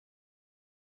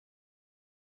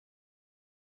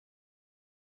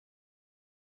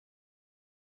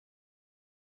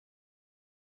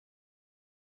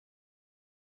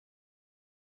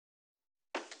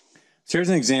So here's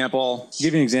an example,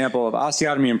 give you an example of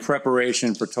osteotomy in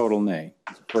preparation for total knee.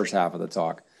 It's the first half of the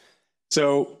talk.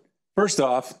 So first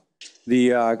off,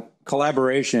 the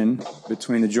collaboration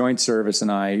between the joint service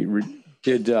and I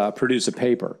did produce a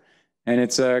paper. And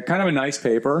it's a kind of a nice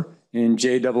paper in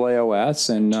JAAOS,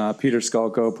 and Peter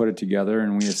Skulko put it together,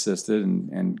 and we assisted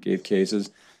and gave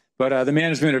cases. But the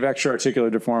management of extra-articular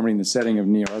deformity in the setting of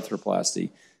knee arthroplasty.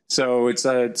 So it's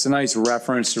a nice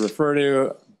reference to refer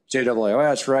to.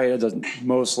 JAAOS, right? It does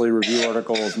mostly review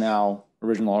articles now,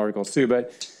 original articles too,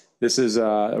 but this is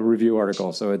a review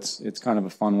article, so it's kind of a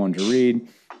fun one to read.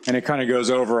 And it kind of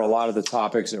goes over a lot of the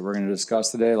topics that we're going to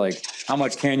discuss today, like how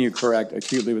much can you correct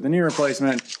acutely with a knee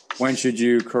replacement? When should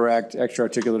you correct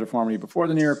extra-articular deformity before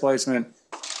the knee replacement?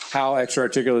 How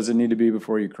extra-articular does it need to be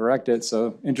before you correct it?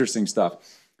 So interesting stuff.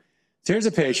 So here's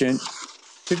a patient,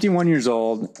 51 years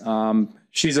old.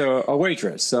 She's a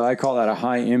waitress, so I call that a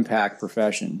high-impact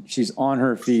profession. She's on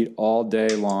her feet all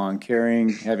day long, carrying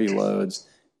heavy loads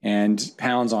and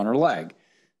pounds on her leg.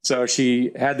 So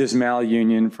she had this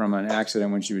malunion from an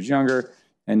accident when she was younger,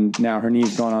 and now her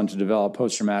knee's gone on to develop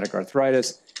post-traumatic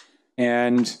arthritis,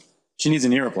 and she needs a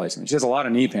knee replacement. She has a lot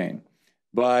of knee pain,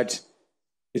 but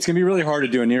it's going to be really hard to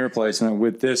do a knee replacement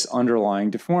with this underlying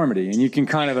deformity. And you can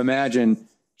kind of imagine,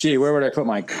 gee, where would I put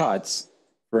my cuts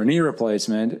for a knee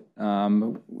replacement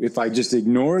if I just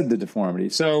ignored the deformity?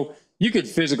 So you could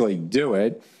physically do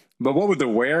it, but what would the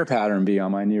wear pattern be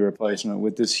on my knee replacement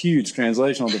with this huge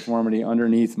translational deformity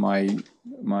underneath my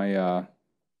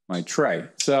tray?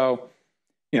 So,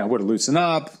 you know, would it loosen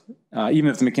up?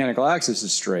 Even if the mechanical axis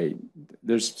is straight,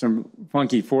 there's some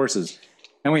funky forces.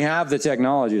 And we have the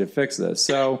technology to fix this.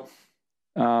 So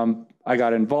I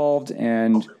got involved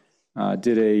and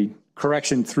did a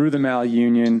correction through the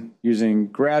malunion using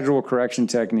gradual correction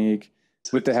technique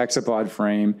with the hexapod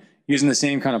frame, using the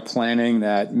same kind of planning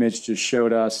that Mitch just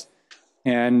showed us.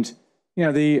 And, you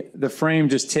know, the frame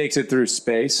just takes it through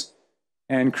space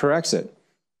and corrects it.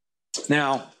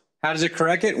 Now, how does it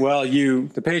correct it? Well,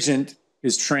 the patient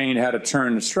is trained how to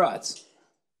turn the struts.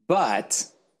 But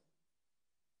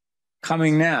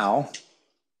coming now,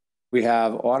 we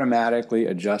have automatically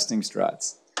adjusting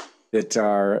struts that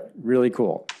are really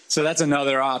cool. So that's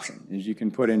another option, is you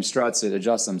can put in struts that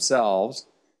adjust themselves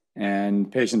and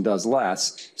patient does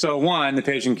less. So one, the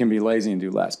patient can be lazy and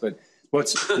do less. But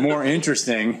what's more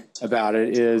interesting about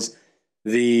it is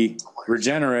the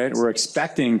regenerate, we're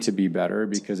expecting to be better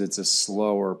because it's a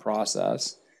slower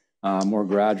process, more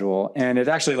gradual, and it's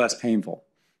actually less painful.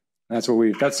 That's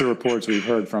the reports we've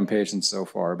heard from patients so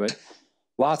far. But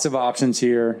lots of options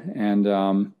here, and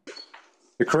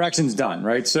the correction's done,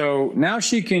 right? So now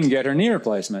she can get her knee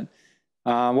replacement.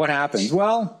 What happens?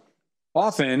 Well,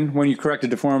 often when you correct a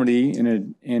deformity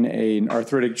in an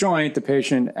arthritic joint, the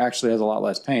patient actually has a lot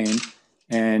less pain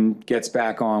and gets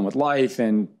back on with life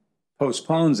and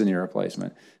postpones the knee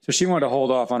replacement. So she wanted to hold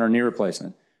off on her knee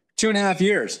replacement. 2.5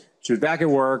 years. She was back at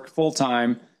work full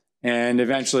time, and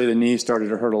eventually the knee started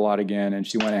to hurt a lot again, and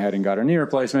she went ahead and got her knee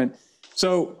replacement.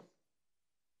 So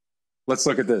let's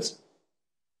look at this.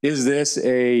 Is this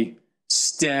a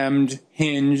stemmed,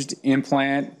 hinged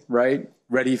implant, right?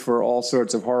 Ready for all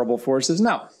sorts of horrible forces?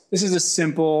 No, this is a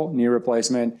simple knee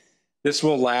replacement. This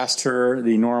will last her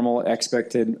the normal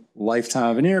expected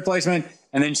lifetime of a knee replacement,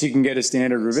 and then she can get a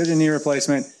standard revision knee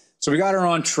replacement. So we got her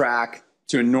on track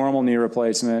to a normal knee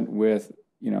replacement with,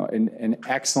 you know, an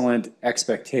excellent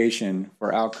expectation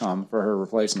for outcome for her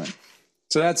replacement.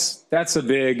 So that's a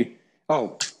big,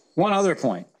 oh, one other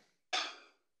point.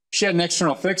 She had an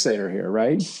external fixator here,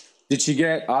 right? Did she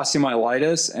get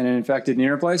osteomyelitis and an infected knee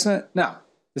replacement? No.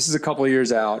 This is a couple of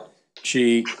years out.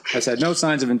 She has had no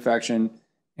signs of infection,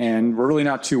 and we're really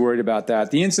not too worried about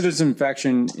that. The incidence of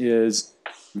infection is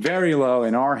very low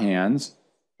in our hands,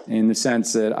 in the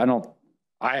sense that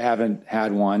I haven't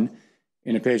had one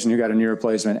in a patient who got a knee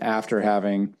replacement after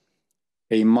having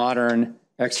a modern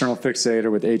external fixator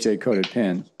with HA-coated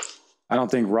pins. I don't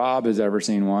think Rob has ever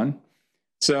seen one.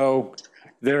 So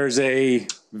there's a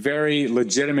very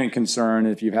legitimate concern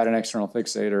if you've had an external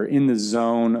fixator in the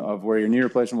zone of where your knee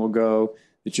replacement will go,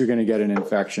 that you're going to get an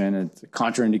infection. It's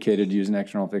contraindicated to use an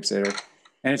external fixator,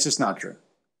 and it's just not true.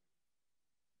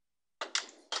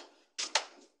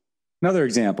 Another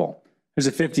example, there's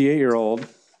a 58-year-old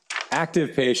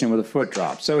active patient with a foot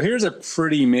drop. So here's a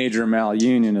pretty major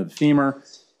malunion of the femur,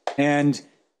 and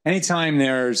anytime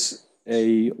there's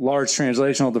a large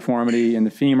translational deformity in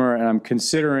the femur and I'm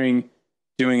considering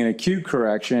doing an acute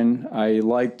correction, I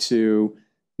like to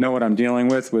know what I'm dealing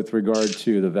with regard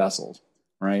to the vessels,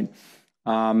 right?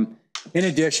 In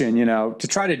addition, you know, to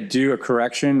try to do a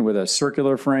correction with a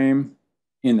circular frame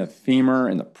in the femur,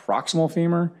 in the proximal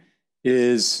femur,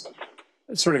 is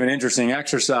sort of an interesting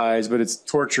exercise, but it's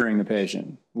torturing the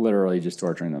patient, literally just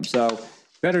torturing them. So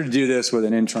better to do this with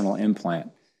an internal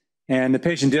implant. And the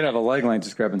patient did have a leg length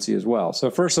discrepancy as well.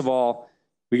 So first of all,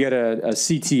 we get a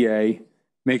CTA,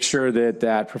 make sure that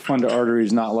that profunda artery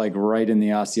is not like right in the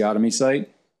osteotomy site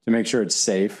to make sure it's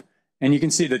safe. And you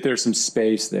can see that there's some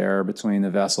space there between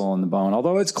the vessel and the bone,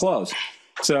 although it's close.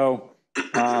 So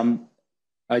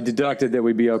I deducted that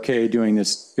we'd be okay doing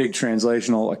this big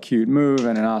translational acute move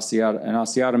and an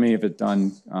osteotomy if it's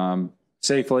done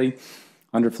safely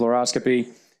under fluoroscopy.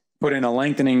 Put in a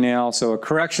lengthening nail, so a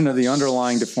correction of the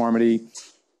underlying deformity,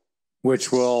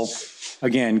 which will,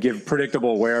 again, give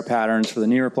predictable wear patterns for the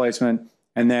knee replacement,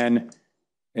 and then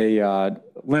a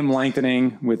limb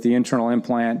lengthening with the internal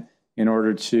implant in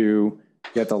order to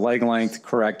get the leg length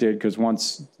corrected, because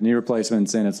once the knee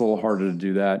replacement's in, it's a little harder to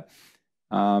do that.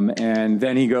 And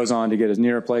then he goes on to get his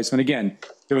knee replacement. Again,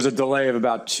 there was a delay of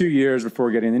about 2 years before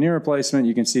getting the knee replacement.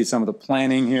 You can see some of the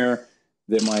planning here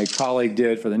that my colleague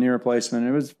did for the knee replacement.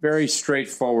 It was very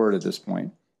straightforward at this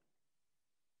point.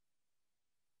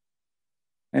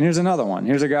 And here's another one.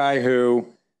 Here's a guy who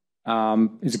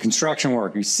is a construction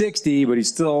worker. He's 60, but he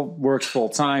still works full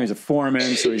time. He's a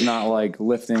foreman, so he's not like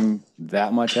lifting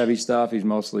that much heavy stuff. He's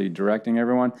mostly directing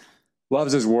everyone.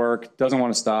 Loves his work, doesn't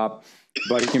want to stop,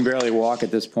 but he can barely walk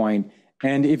at this point.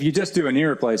 And if you just do a knee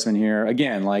replacement here,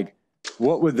 again, like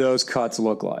what would those cuts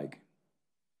look like?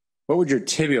 What would your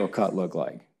tibial cut look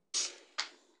like?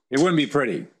 It wouldn't be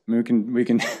pretty. I mean, we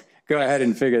can go ahead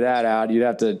and figure that out. You'd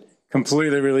have to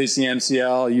completely release the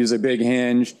MCL, use a big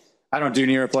hinge. I don't do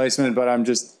knee replacement, but I'm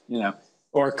just,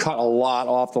 or cut a lot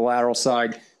off the lateral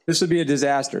side. This would be a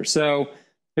disaster. So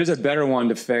here's a better one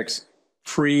to fix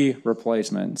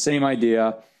pre-replacement. Same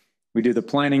idea. We do the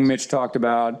planning Mitch talked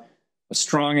about, a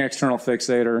strong external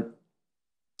fixator.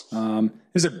 This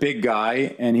is a big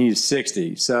guy, and he's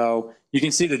 60. So you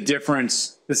can see the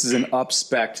difference. This is an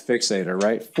up-spec'd fixator,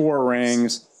 right? 4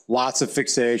 rings, lots of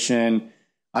fixation.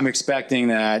 I'm expecting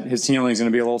that his healing is going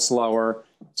to be a little slower,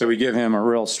 so we give him a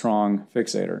real strong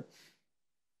fixator.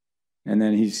 And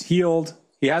then he's healed.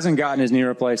 He hasn't gotten his knee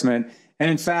replacement. And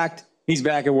in fact, he's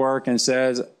back at work and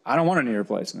says, I don't want a knee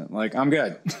replacement. Like, I'm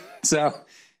good. So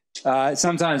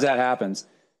sometimes that happens.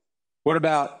 What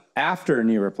about after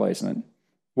knee replacement?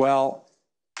 Well,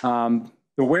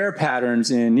 the wear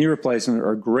patterns in knee replacement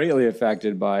are greatly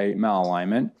affected by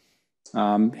malalignment.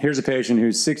 Here's a patient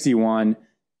who's 61,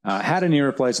 had a knee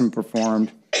replacement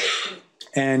performed,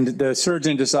 and the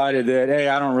surgeon decided that, hey,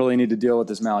 I don't really need to deal with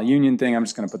this malunion thing. I'm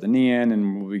just going to put the knee in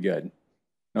and we'll be good.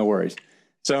 No worries.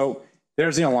 So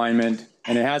there's the alignment,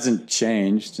 and it hasn't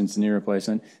changed since the knee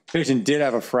replacement. The patient did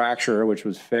have a fracture, which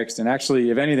was fixed, and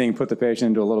actually, if anything, put the patient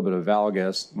into a little bit of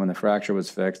valgus when the fracture was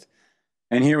fixed.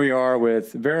 And here we are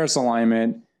with varus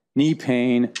alignment, knee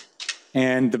pain,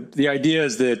 and the idea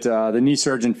is that the knee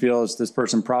surgeon feels this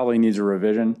person probably needs a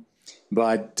revision,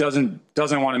 but doesn't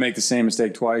want to make the same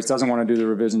mistake twice, doesn't want to do the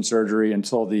revision surgery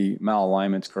until the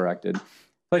malalignment's corrected. The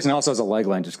patient also has a leg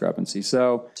length discrepancy.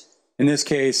 So in this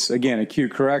case, again,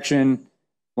 acute correction,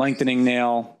 lengthening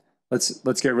nail,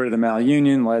 let's get rid of the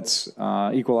malunion, let's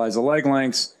equalize the leg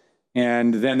lengths,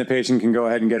 and then the patient can go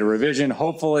ahead and get a revision.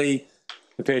 Hopefully,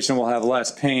 the patient will have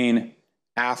less pain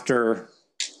after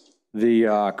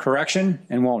the correction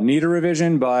and won't need a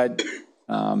revision, but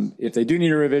if they do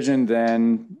need a revision,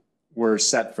 then we're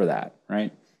set for that,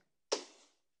 right?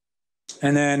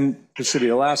 And then this should be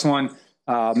the last one,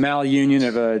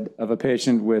 malunion of a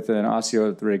patient with an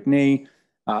osteoarthritic knee.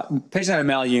 Patient had a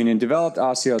malunion, developed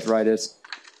osteoarthritis,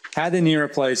 had the knee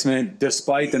replacement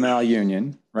despite the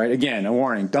malunion, right? Again, a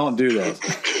warning, don't do this.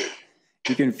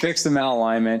 You can fix the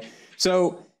malalignment.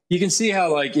 So you can see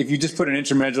how, like, if you just put an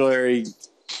intramedullary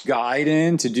guide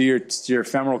in to do your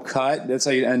femoral cut, that's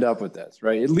how you end up with this,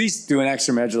 right? At least do an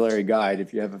extramedullary guide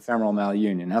if you have a femoral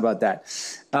malunion. How about that?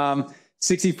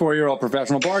 64-year-old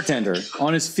professional bartender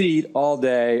on his feet all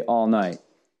day, all night.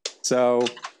 So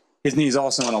his knee's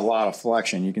also in a lot of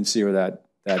flexion. You can see where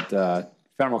that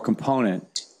femoral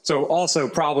component. So also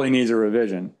probably needs a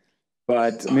revision.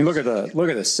 But I mean, look at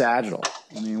the sagittal.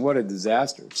 I mean, what a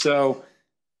disaster. So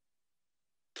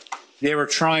they were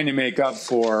trying to make up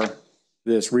for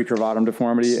this recurvatum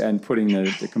deformity and putting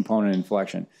the component in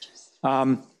flexion.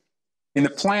 In the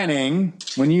planning,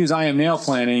 when you use IM nail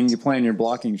planning, you plan your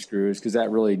blocking screws because that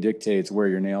really dictates where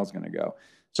your nail is going to go.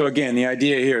 So again, the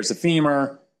idea here is the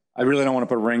femur. I really don't want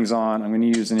to put rings on. I'm going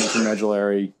to use an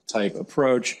intramedullary type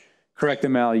approach, correct the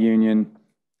malunion,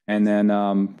 and then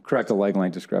correct the leg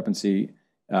length discrepancy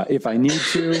if I need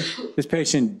to. This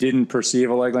patient didn't perceive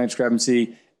a leg length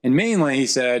discrepancy, and mainly he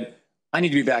said, I need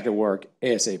to be back at work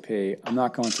ASAP. I'm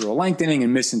not going through a lengthening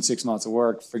and missing 6 months of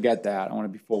work. Forget that. I want to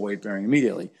be full weight bearing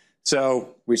immediately.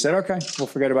 So we said, okay, we'll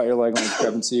forget about your leg length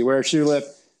discrepancy. Wear a shoe lift.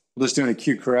 We'll just do an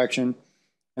acute correction.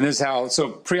 And this is how, so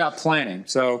pre-op planning.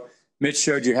 So Mitch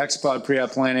showed you hexapod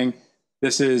pre-op planning.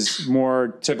 This is more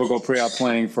typical pre-op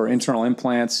planning for internal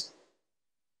implants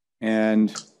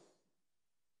and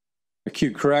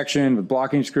acute correction with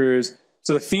blocking screws.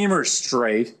 So the femur is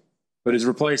straight, but his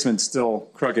replacement's still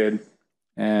crooked.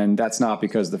 And that's not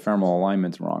because the femoral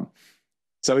alignment's wrong.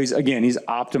 So he's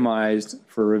optimized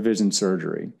for revision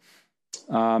surgery.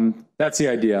 That's the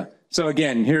idea. So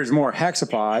again, here's more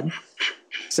hexapod,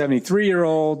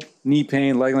 73-year-old, knee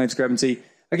pain, leg length discrepancy.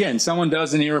 Again, someone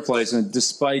does a knee replacement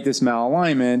despite this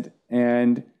malalignment,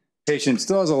 and patient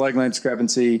still has a leg length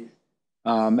discrepancy,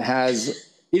 has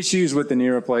issues with the knee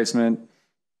replacement,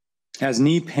 has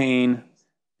knee pain,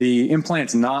 the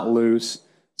implant's not loose.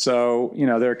 So, you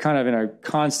know, they're kind of in a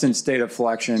constant state of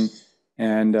flexion,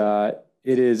 and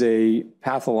it is a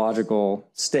pathological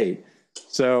state.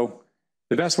 So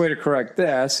the best way to correct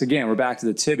this, again, we're back to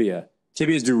the tibia.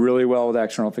 Tibias do really well with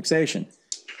external fixation.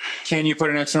 Can you put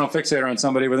an external fixator on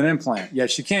somebody with an implant?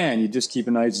 Yes, you can. You just keep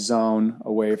a nice zone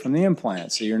away from the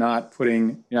implant. So you're not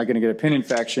going to get a pin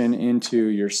infection into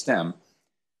your stem.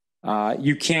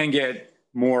 You can get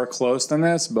more close than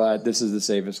this, but this is the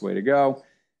safest way to go.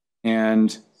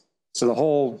 And so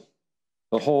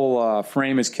the whole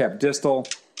frame is kept distal.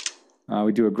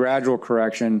 We do a gradual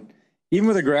correction. Even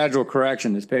with a gradual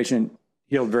correction, this patient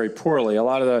healed very poorly. A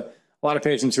lot of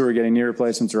patients who are getting knee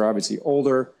replacements are obviously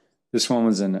older. This one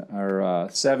was in her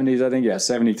 70s, I think. Yeah,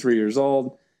 73 years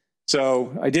old.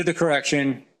 So I did the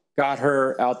correction, got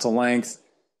her out to length,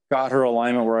 got her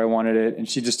alignment where I wanted it, and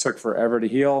she just took forever to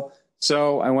heal.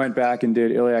 So I went back and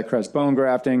did iliac crest bone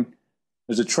grafting.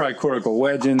 There's a tricortical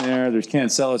wedge in there. There's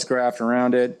cancellous graft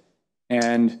around it.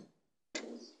 And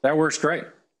that works great.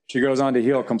 She goes on to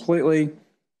heal completely.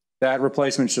 That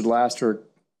replacement should last her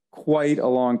quite a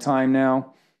long time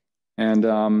now. And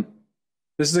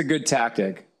this is a good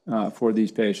tactic for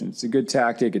these patients. It's a good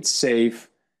tactic. It's safe.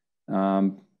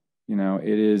 You know,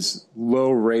 it is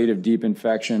low rate of deep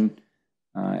infection.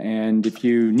 And if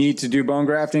you need to do bone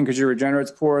grafting because your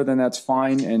regenerate's poor, then that's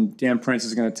fine. And Dan Prince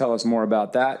is going to tell us more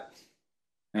about that.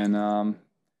 And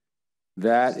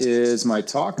that is my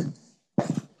talk.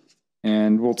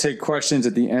 And we'll take questions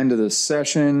at the end of the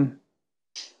session.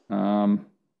 Rob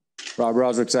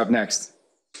Roswick's up next.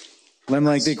 Limb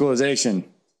length equalization.